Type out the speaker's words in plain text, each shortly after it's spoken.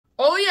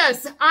Oh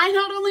yes, I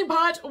not only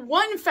bought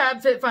one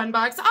FabFitFun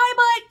box, I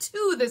bought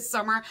two this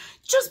summer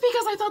just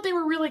because I thought they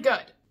were really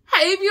good.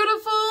 Hey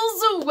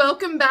beautifuls,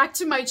 welcome back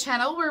to my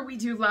channel where we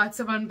do lots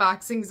of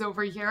unboxings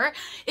over here.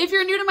 If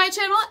you're new to my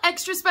channel,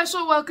 extra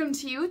special welcome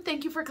to you.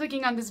 Thank you for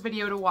clicking on this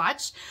video to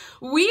watch.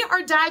 We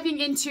are diving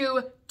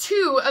into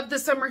two of the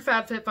summer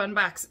FabFitFun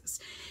boxes.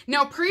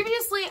 Now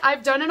previously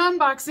I've done an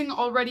unboxing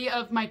already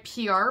of my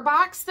PR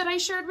box that I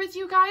shared with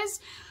you guys.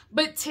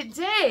 But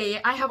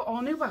today I have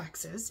all new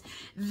boxes.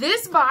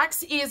 This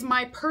box is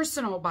my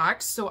personal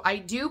box, so I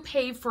do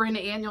pay for an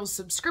annual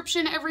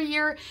subscription every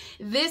year.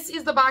 This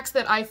is the box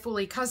that I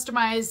fully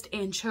customized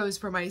and chose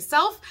for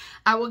myself.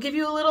 I will give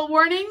you a little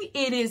warning.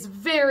 It is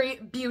very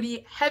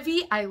beauty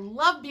heavy. I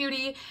love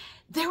beauty.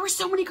 There were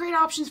so many great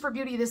options for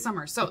beauty this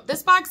summer. So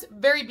this box,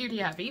 very beauty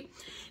heavy.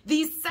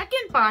 The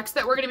second box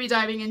that we're going to be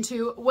diving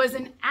into was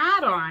an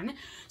add-on.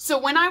 So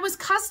when I was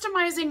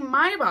customizing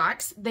my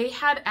box, they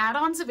had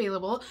add-ons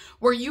available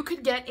where you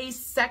could get a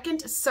second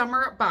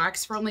summer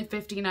box for only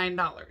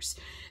 $59.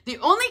 The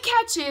only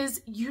catch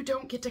is you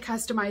don't get to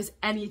customize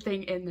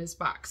anything in this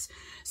box.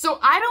 So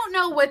I don't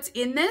know what's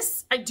in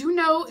this. I do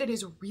know it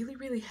is really,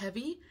 really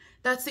heavy.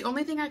 That's the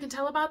only thing I can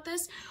tell about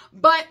this.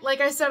 But like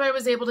I said, I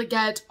was able to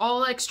get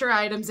all extra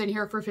items in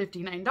here for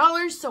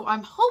 $59. So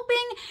I'm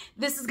hoping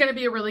this is going to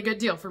be a really good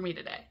deal for me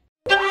today.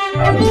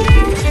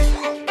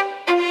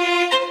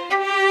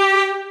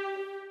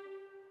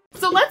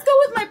 So let's go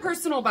with my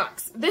personal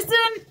box. This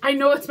one, I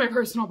know it's my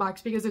personal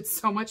box because it's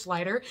so much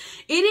lighter.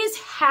 It is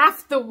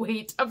half the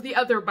weight of the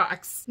other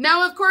box.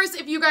 Now, of course,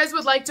 if you guys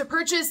would like to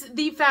purchase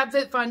the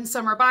FabFitFun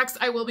summer box,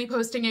 I will be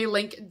posting a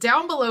link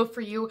down below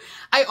for you.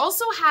 I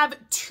also have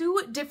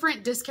two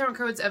different discount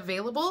codes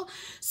available.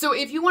 So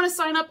if you want to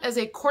sign up as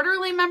a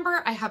quarterly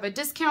member, I have a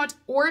discount,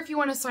 or if you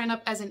want to sign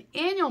up as an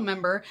annual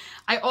member,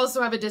 I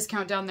also have a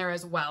discount down there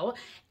as well.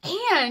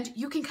 And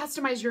you can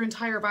customize your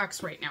entire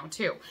box right now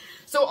too.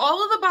 So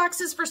all of the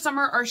boxes for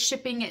summer are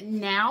shipping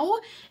now,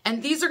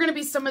 and these are going to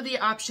be some of the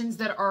options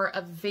that are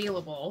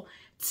available.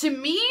 To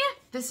me,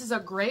 this is a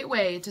great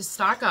way to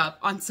stock up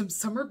on some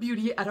summer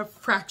beauty at a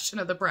fraction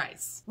of the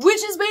price,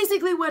 which is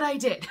basically what I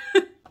did.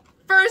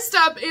 First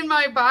up in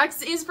my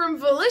box is from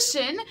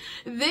Volition.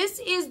 This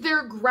is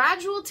their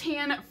Gradual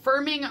Tan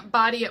Firming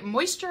Body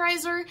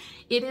Moisturizer.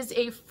 It is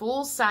a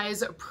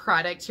full-size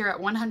product here at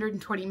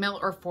 120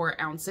 ml or 4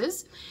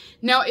 ounces.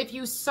 Now, if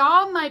you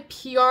saw my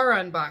PR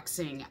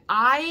unboxing,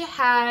 I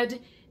had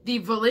the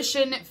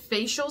Volition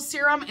facial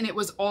serum, and it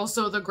was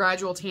also the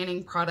gradual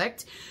tanning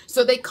product.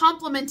 So they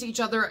complement each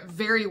other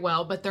very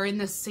well, but they're in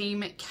the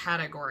same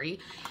category.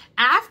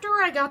 After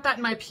I got that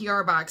in my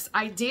PR box,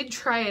 I did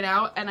try it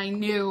out and I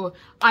knew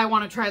I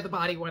want to try the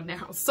body one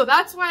now. So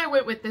that's why I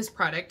went with this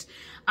product.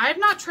 I've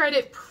not tried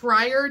it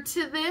prior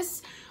to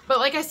this, but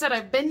like I said,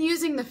 I've been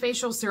using the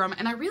facial serum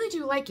and I really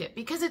do like it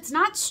because it's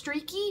not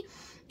streaky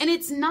and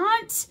it's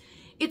not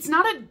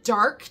a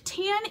dark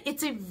tan.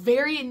 It's a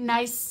very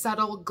nice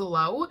subtle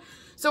glow.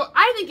 So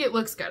I think it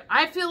looks good.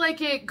 I feel like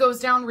it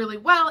goes down really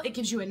well. It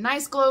gives you a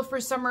nice glow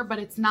for summer, but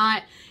it's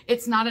not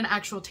an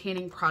actual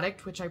tanning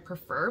product, which I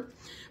prefer.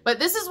 But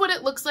this is what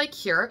it looks like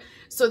here.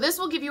 So this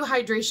will give you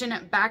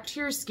hydration back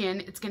to your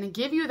skin. It's going to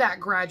give you that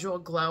gradual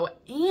glow,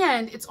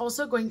 and it's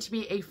also going to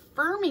be a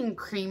firming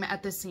cream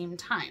at the same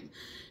time.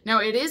 Now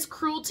it is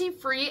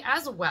cruelty-free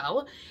as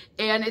well,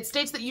 and it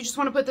states that you just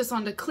want to put this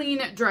onto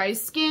clean, dry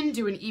skin,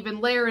 do an even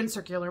layer in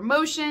circular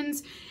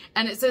motions.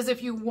 And it says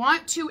if you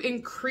want to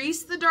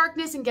increase the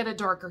darkness and get a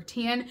darker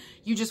tan,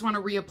 you just want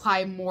to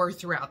reapply more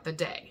throughout the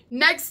day.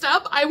 Next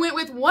up, I went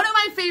with one of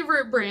my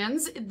favorite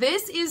brands.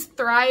 This is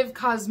Thrive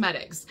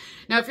Cosmetics.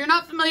 Now, if you're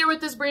not familiar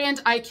with this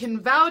brand, I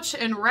can vouch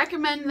and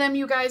recommend them,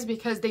 you guys,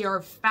 because they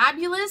are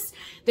fabulous.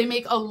 They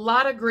make a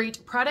lot of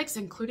great products,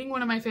 including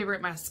one of my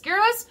favorite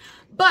mascaras,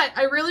 but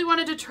I really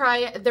wanted to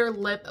try their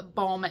lip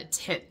balm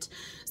tint.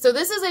 So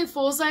this is a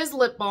full-size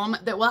lip balm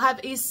that will have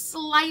a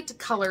slight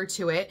color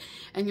to it,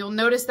 and you'll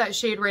notice that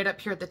shade right up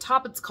here at the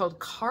top. It's called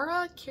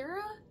Cara.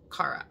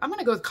 I'm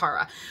gonna go with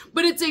Cara,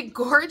 but it's a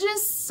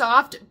gorgeous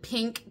soft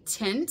pink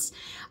tint.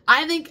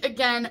 I think,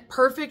 again,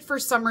 perfect for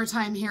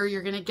summertime here.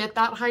 You're gonna get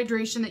that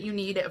hydration that you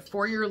need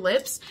for your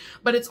lips,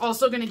 but it's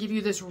also gonna give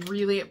you this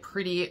really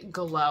pretty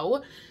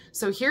glow.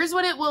 So here's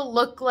what it will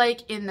look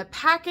like in the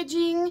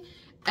packaging.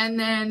 And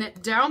then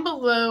down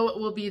below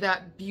will be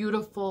that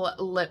beautiful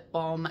lip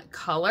balm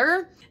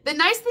color. The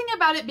nice thing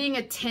about it being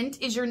a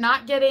tint is you're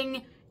not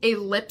getting a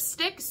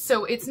lipstick,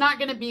 so it's not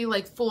gonna be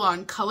like full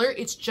on color,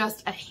 it's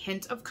just a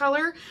hint of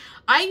color.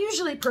 I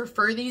usually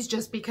prefer these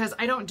just because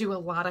I don't do a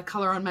lot of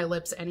color on my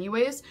lips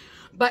anyways,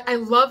 but I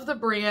love the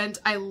brand.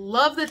 I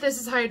love that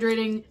this is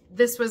hydrating.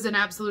 This was an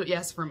absolute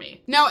yes for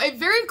me. Now, a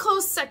very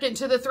close second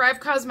to the Thrive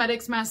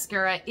Cosmetics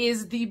mascara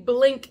is the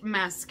Blink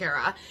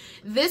mascara.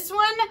 This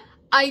one,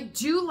 I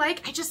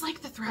just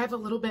like the Thrive a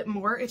little bit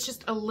more. It's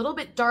just a little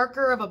bit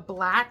darker of a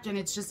black, and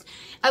it's just,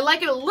 I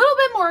like it a little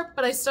bit more,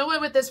 but I still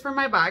went with this for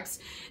my box.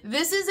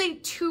 This is a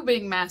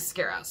tubing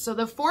mascara. So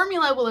the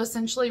formula will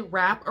essentially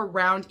wrap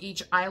around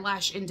each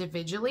eyelash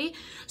individually.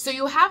 So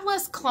you have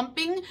less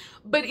clumping,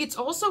 but it's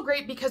also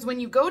great because when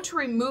you go to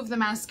remove the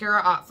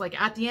mascara off, like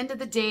at the end of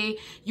the day,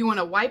 you want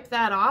to wipe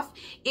that off,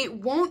 it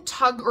won't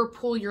tug or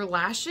pull your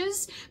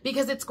lashes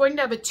because it's going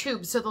to have a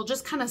tube, so they'll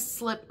just kind of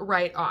slip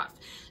right off.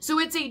 So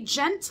it's a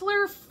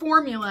gentler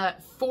formula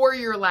for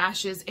your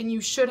lashes, and you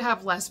should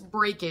have less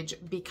breakage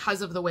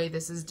because of the way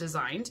this is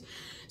designed.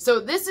 So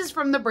this is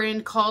from the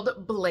brand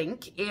called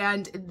Blink,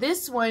 and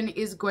this one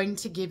is going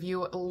to give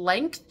you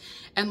length,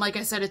 and like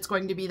I said, it's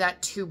going to be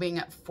that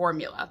tubing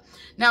formula.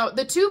 Now,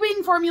 the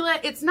tubing formula,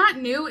 it's not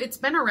new, it's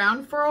been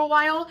around for a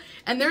while,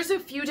 and there's a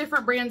few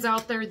different brands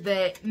out there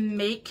that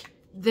make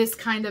this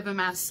kind of a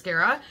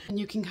mascara, and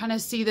you can kind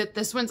of see that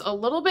this one's a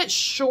little bit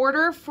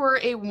shorter for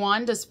a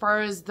wand as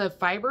far as the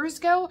fibers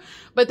go,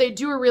 but they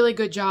do a really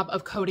good job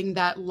of coating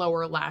that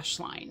lower lash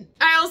line.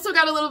 I also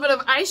got a little bit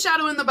of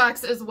eyeshadow in the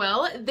box as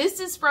well.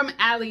 This is from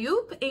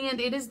Alley-Oop, and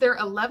it is their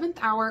 11th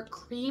Hour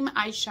Cream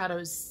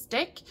Eyeshadow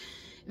Stick.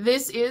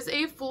 This is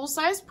a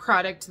full-size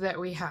product that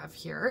we have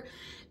here.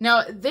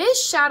 Now,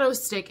 this shadow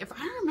stick, if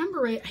I remember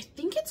right, I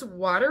think it's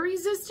water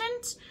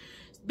resistant,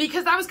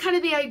 because that was kind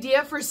of the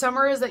idea for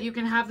summer, is that you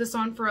can have this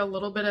on for a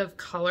little bit of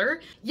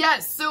color.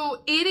 Yes,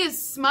 so it is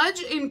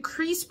smudge and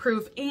crease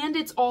proof, and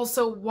it's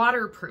also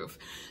waterproof.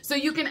 So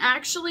you can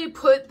actually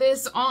put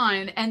this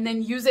on and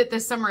then use it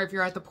this summer if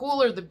you're at the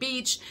pool or the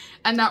beach,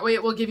 and that way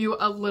it will give you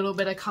a little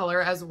bit of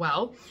color as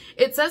well.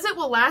 It says it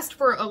will last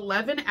for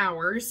 11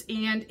 hours,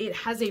 and it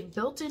has a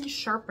built-in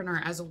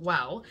sharpener as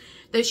well.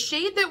 The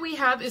shade that we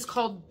have is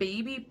called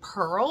Baby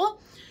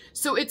Pearl.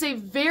 So it's a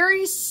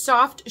very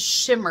soft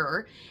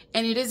shimmer,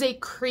 and it is a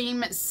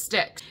cream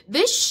stick.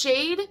 This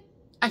shade,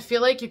 I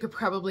feel like you could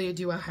probably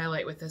do a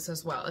highlight with this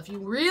as well. If you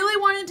really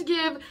wanted to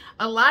give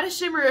a lot of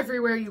shimmer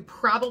everywhere, you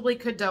probably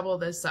could double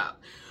this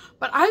up.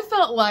 But I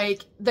felt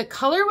like the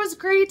color was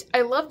great.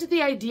 I loved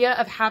the idea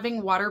of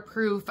having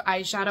waterproof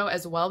eyeshadow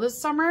as well this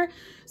summer.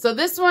 So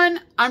this one,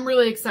 I'm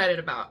really excited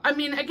about. I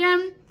mean,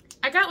 again,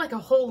 I got like a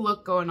whole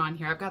look going on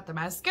here. I've got the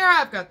mascara,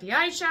 I've got the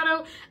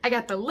eyeshadow, I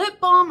got the lip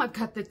balm, I've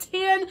got the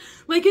tan.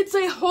 Like, it's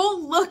a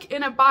whole look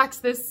in a box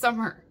this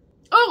summer.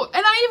 Oh,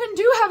 and I even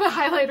do have a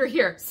highlighter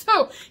here.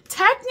 So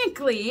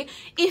technically,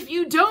 if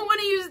you don't want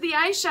to use the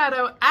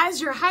eyeshadow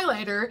as your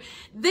highlighter,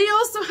 they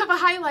also have a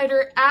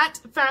highlighter at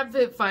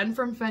FabFitFun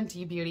from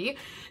Fenty Beauty.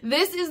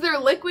 This is their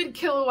liquid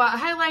kilowatt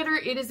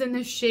highlighter. It is in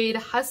the shade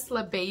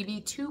Hustla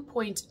Baby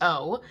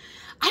 2.0.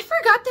 I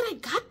forgot that I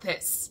got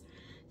this.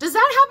 Does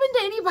that happen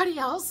to anybody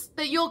else,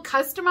 that you'll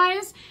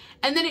customize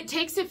and then it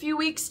takes a few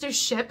weeks to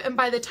ship, and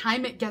by the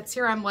time it gets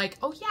here, I'm like,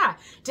 oh yeah,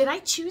 did I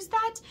choose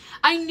that?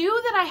 I knew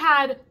that I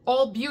had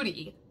All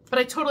Beauty, but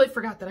I totally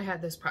forgot that I had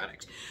this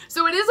product.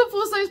 So it is a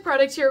full-size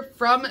product here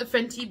from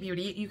Fenty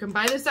Beauty. You can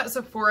buy this at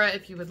Sephora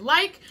if you would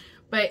like,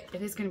 but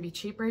it is going to be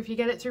cheaper if you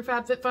get it through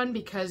FabFitFun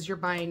because you're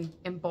buying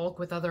in bulk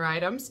with other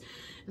items.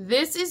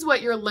 This is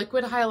what your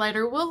liquid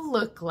highlighter will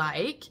look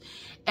like.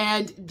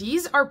 And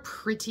these are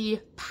pretty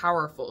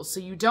powerful, so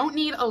you don't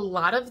need a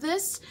lot of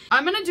this.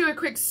 I'm gonna do a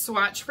quick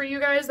swatch for you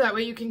guys, that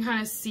way you can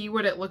kind of see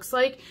what it looks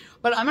like,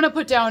 but I'm gonna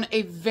put down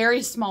a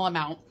very small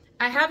amount.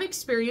 I have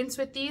experience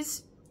with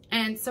these,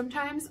 and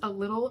sometimes a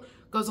little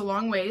goes a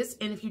long ways,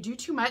 and if you do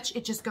too much,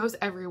 it just goes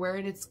everywhere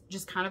and it's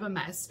just kind of a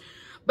mess.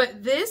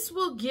 But this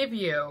will give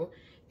you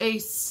a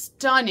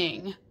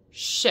stunning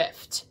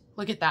shift.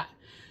 Look at that.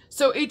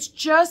 So it's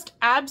just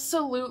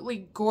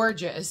absolutely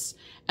gorgeous.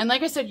 And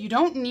like I said, you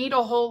don't need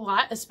a whole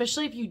lot,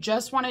 especially if you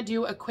just want to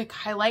do a quick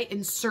highlight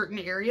in certain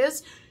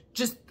areas.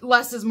 Just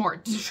less is more.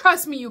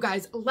 Trust me, you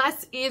guys,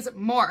 less is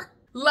more.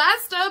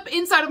 Last up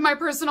inside of my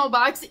personal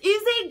box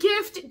is a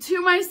gift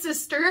to my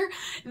sister.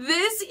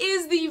 This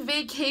is the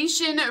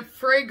Vacation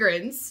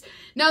fragrance.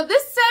 Now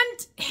this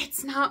scent,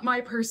 it's not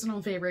my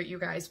personal favorite, you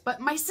guys, but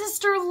my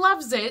sister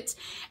loves it,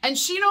 and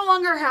she no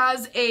longer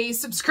has a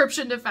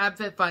subscription to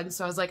FabFitFun,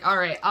 so I was like, all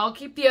right, I'll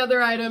keep the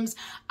other items.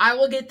 I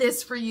will get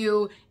this for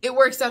you. It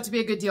works out to be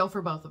a good deal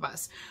for both of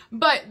us.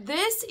 But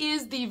this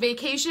is the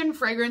Vacation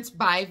fragrance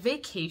by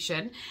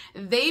Vacation.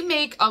 They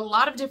make a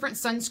lot of different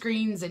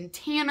sunscreens and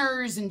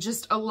tanners and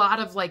just a lot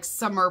of like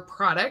summer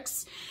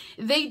products.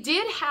 They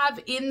did have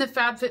in the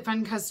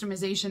FabFitFun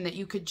customization that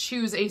you could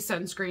choose a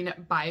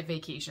sunscreen by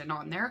Vacation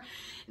on there.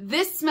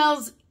 This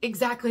smells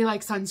exactly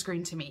like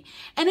sunscreen to me.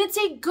 And it's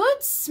a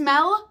good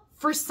smell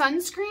for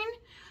sunscreen,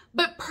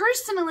 but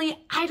personally,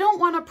 I don't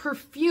want a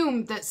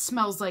perfume that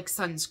smells like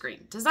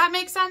sunscreen. Does that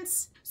make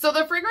sense? So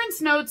the fragrance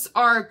notes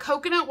are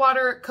coconut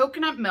water,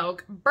 coconut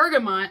milk,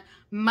 bergamot,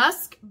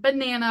 musk,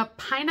 banana,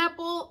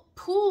 pineapple,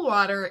 pool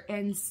water,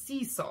 and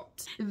sea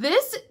salt.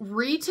 This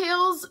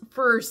retails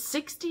for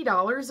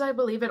 $60, I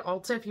believe, at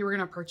Ulta if you were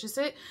going to purchase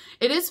it.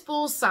 It is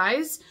full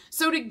size,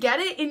 so to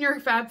get it in your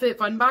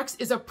FabFitFun box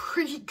is a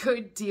pretty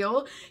good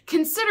deal,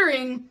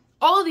 considering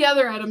all of the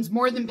other items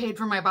more than paid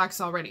for my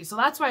box already. So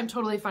that's why I'm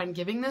totally fine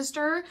giving this to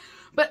her.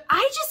 But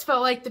I just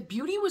felt like the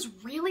beauty was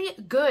really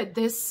good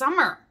this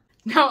summer.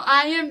 Now,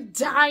 I am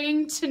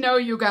dying to know,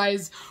 you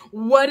guys,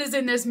 what is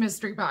in this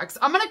mystery box.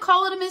 I'm going to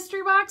call it a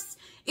mystery box.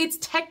 It's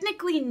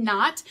technically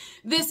not.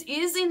 This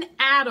is an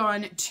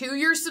add-on to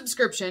your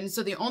subscription.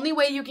 So the only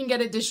way you can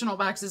get additional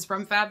boxes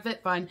from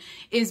FabFitFun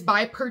is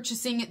by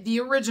purchasing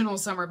the original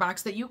summer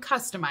box that you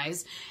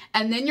customize.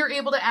 And then you're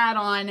able to add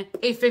on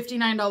a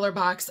 $59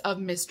 box of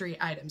mystery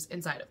items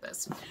inside of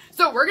this.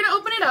 So we're going to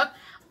open it up.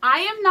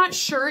 I am not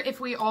sure if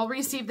we all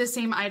receive the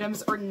same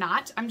items or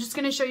not. I'm just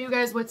going to show you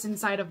guys what's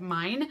inside of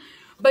mine.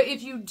 But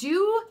if you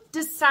do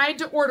decide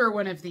to order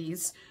one of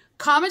these,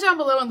 comment down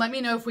below and let me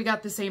know if we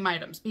got the same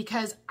items,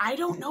 because I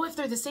don't know if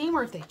they're the same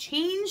or if they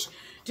change.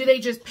 Do they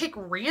just pick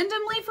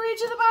randomly for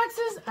each of the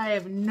boxes? I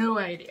have no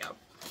idea.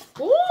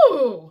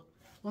 Ooh,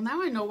 well,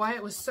 now I know why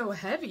it was so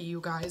heavy, you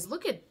guys.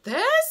 Look at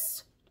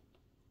this.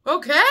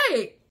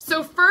 Okay.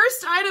 So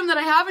first item that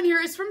I have in here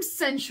is from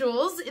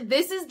Sensuals.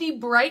 This is the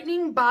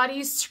Brightening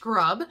Body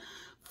Scrub.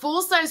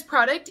 Full-size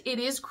product. It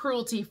is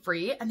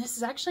cruelty-free, and this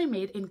is actually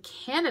made in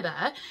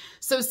Canada.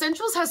 So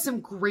Sensuals has some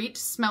great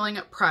smelling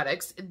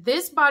products.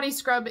 This body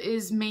scrub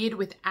is made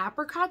with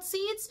apricot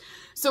seeds,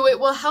 so it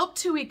will help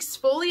to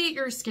exfoliate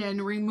your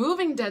skin,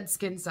 removing dead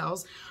skin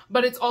cells,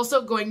 but it's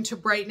also going to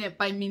brighten it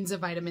by means of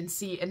vitamin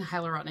C and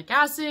hyaluronic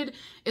acid.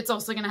 It's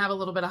also going to have a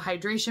little bit of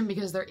hydration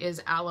because there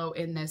is aloe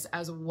in this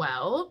as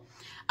well.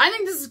 I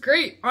think this is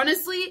great.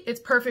 Honestly, it's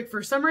perfect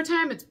for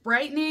summertime. It's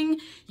brightening.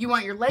 You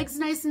want your legs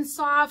nice and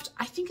soft.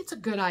 I think it's a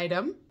good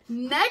item.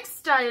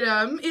 Next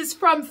item is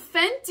from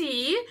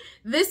Fenty.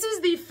 This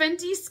is the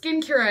Fenty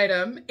skincare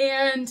item.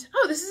 And,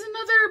 oh, this is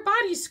another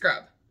body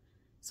scrub.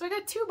 So I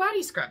got two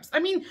body scrubs. I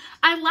mean,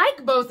 I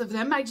like both of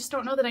them. I just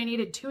don't know that I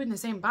needed two in the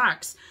same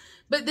box.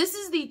 But this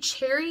is the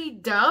Cherry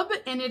Dub,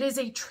 and it is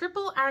a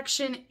triple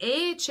action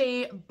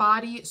AHA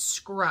body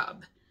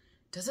scrub.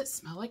 Does it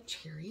smell like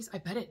cherries? I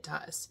bet it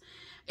does.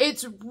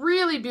 It's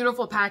really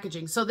beautiful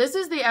packaging. So this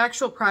is the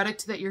actual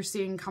product that you're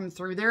seeing come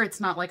through there.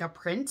 It's not like a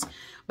print,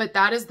 but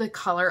that is the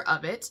color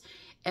of it.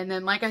 And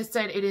then, like I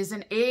said, it is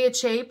an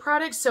AHA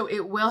product, so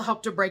it will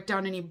help to break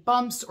down any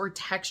bumps or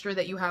texture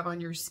that you have on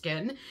your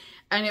skin,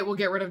 and it will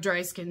get rid of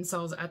dry skin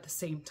cells at the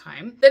same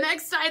time. The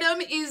next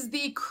item is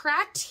the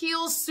Cracked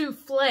Heel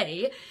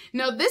Souffle.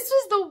 Now, this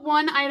is the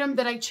one item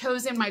that I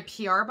chose in my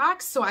PR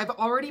box, so I've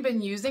already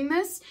been using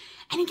this.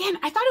 And again,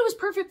 I thought it was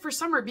perfect for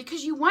summer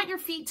because you want your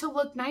feet to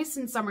look nice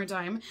in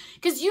summertime,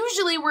 because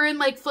usually we're in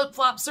like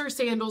flip-flops or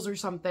sandals or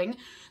something.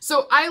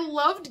 So I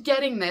loved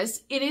getting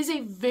this. It is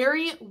a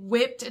very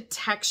whipped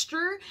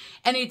texture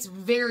and it's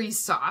very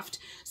soft.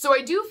 So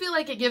I do feel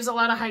like it gives a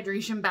lot of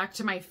hydration back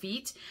to my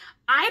feet.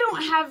 I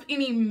don't have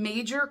any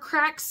major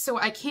cracks, so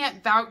I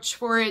can't vouch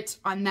for it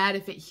on that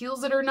if it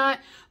heals it or not,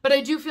 but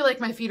I do feel like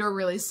my feet are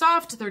really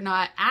soft. They're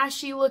not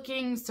ashy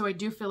looking, so I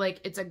do feel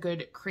like it's a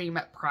good cream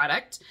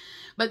product.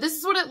 But this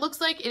is what it looks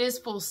like. It is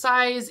full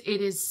size.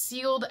 It is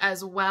sealed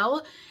as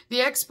well.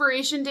 The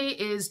expiration date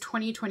is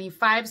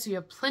 2025, so you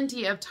have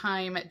plenty of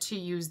time to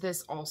use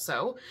this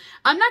also.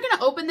 I'm not going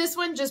to open this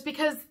one just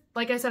because,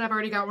 like I said, I've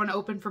already got one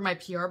open for my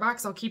PR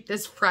box. I'll keep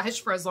this fresh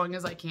for as long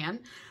as I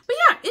can. But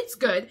yeah, it's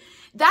good.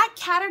 That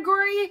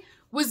category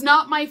was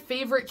not my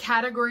favorite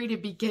category to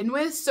begin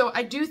with, so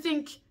I do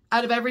think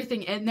out of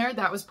everything in there,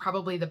 that was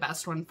probably the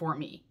best one for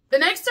me. The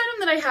next item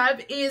that I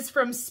have is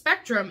from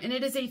Spectrum, and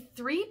it is a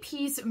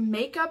 3-piece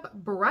makeup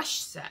brush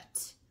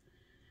set.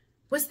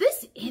 Was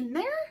this in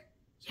there?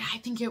 Yeah, I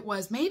think it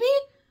was. Maybe?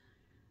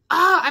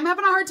 I'm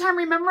having a hard time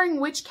remembering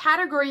which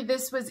category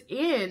this was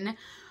in,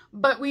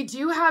 but we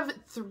do have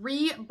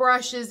 3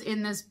 brushes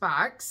in this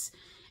box,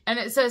 and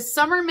it says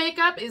summer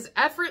makeup is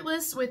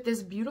effortless with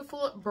this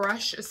beautiful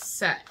brush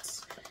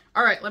set.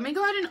 All right, let me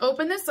go ahead and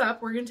open this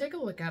up. We're going to take a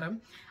look at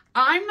them.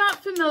 I'm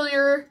not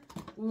familiar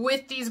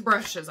with these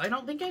brushes. I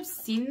don't think I've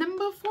seen them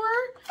before,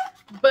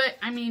 but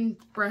I mean,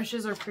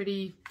 brushes are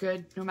pretty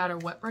good no matter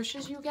what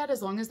brushes you get.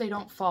 As long as they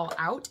don't fall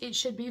out, it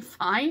should be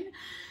fine.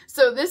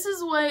 So this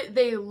is what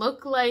they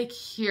look like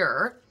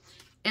here.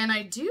 And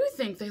I do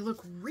think they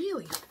look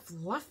really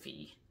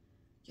fluffy.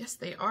 Yes,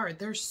 they are.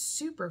 They're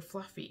super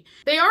fluffy.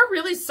 They are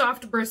really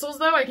soft bristles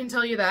though, I can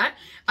tell you that.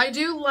 I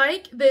do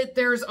like that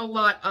there's a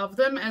lot of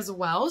them as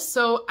well.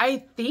 So I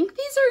think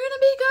these are gonna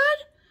be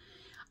good.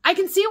 I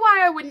can see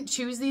why I wouldn't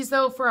choose these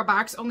though for a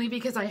box, only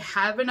because I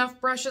have enough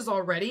brushes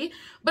already,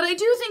 but I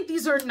do think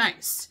these are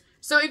nice.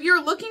 So if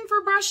you're looking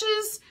for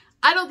brushes,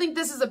 I don't think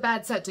this is a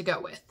bad set to go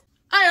with.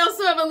 I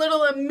also have a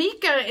little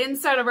Amika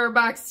inside of our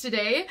box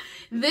today.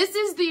 This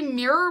is the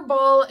Mirror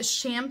Ball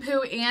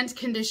Shampoo and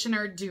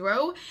Conditioner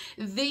Duo.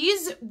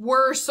 These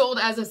were sold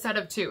as a set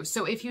of 2.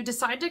 So if you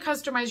decide to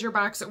customize your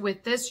box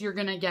with this, you're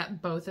gonna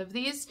get both of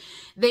these.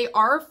 They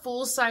are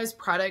full-size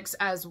products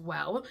as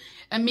well.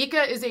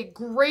 Amika is a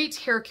great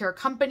hair care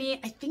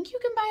company. I think you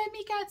can buy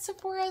Amika at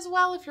Sephora as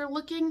well if you're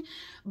looking,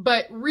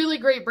 but really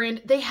great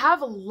brand. They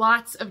have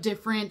lots of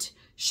different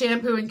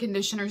shampoo and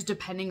conditioners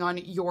depending on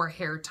your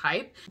hair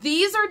type.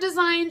 These are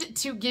designed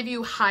to give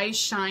you high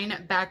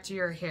shine back to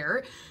your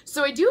hair.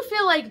 So I do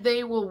feel like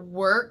they will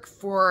work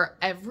for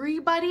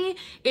everybody.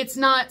 It's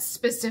not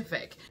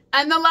specific.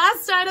 And the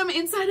last item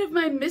inside of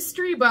my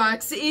mystery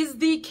box is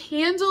the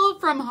candle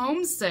from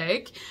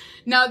Homesick.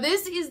 Now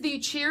this is the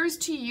Cheers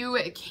to You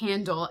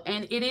candle,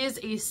 and it is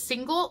a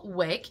single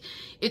wick.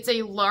 It's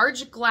a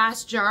large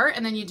glass jar,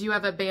 and then you do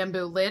have a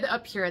bamboo lid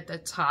up here at the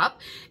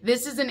top.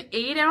 This is an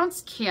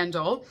 8-ounce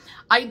candle.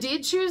 I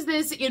did choose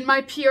this in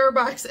my PR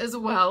box as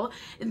well.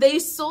 They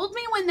sold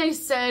me when they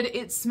said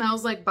it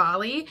smells like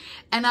Bali,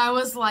 and I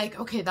was like,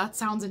 okay, that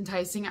sounds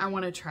enticing. I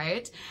want to try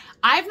it.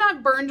 I've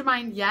not burned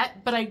mine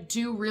yet, but I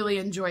do really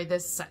enjoy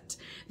this scent.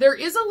 There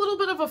is a little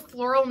bit of a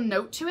floral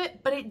note to it,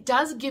 but it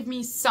does give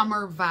me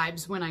summer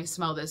vibes when I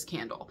smell this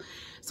candle.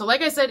 So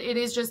like I said, it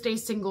is just a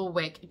single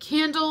wick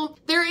candle.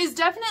 There is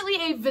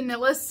definitely a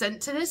vanilla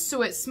scent to this,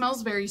 so it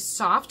smells very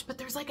soft, but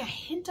there's like a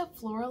hint of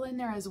floral in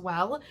there as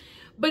well.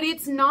 But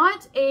it's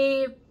not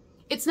a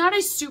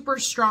super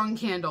strong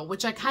candle,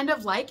 which I kind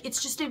of like.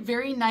 It's just a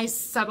very nice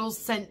subtle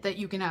scent that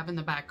you can have in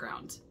the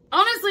background.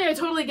 Honestly, I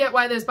totally get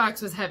why this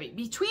box was heavy.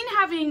 Between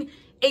having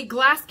a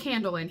glass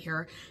candle in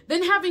here,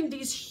 then having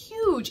these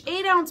huge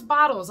 8-ounce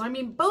bottles. I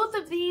mean, both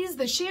of these,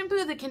 the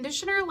shampoo, the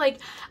conditioner, like,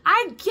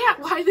 I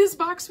get why this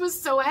box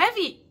was so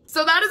heavy.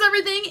 So that is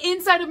everything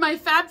inside of my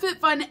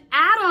FabFitFun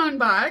add-on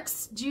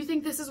box. Do you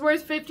think this is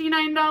worth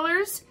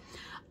 $59?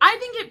 I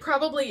think it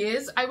probably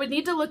is. I would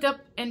need to look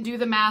up and do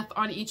the math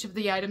on each of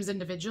the items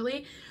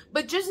individually,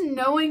 but just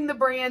knowing the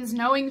brands,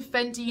 knowing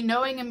Fenty,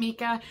 knowing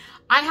Amika,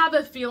 I have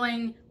a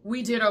feeling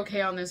we did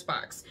okay on this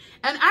box.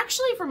 And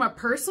actually from a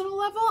personal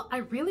level, I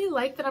really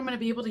like that I'm gonna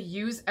be able to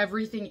use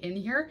everything in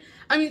here.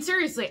 I mean,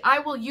 seriously, I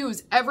will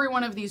use every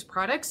one of these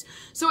products.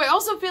 So I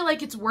also feel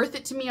like it's worth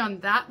it to me on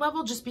that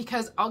level just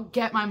because I'll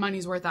get my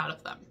money's worth out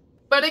of them.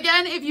 But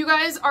again, if you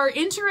guys are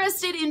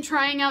interested in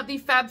trying out the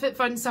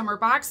FabFitFun summer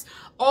box,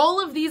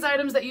 all of these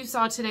items that you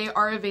saw today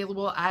are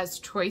available as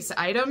choice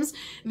items.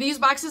 These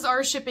boxes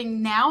are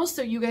shipping now,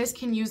 so you guys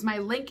can use my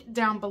link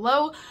down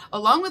below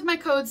along with my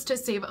codes to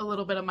save a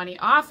little bit of money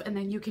off, and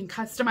then you can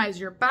customize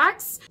your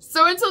box.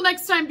 So until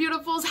next time,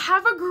 beautifuls,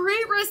 have a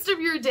great rest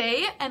of your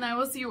day, and I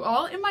will see you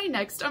all in my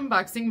next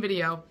unboxing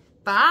video.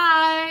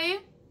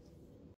 Bye!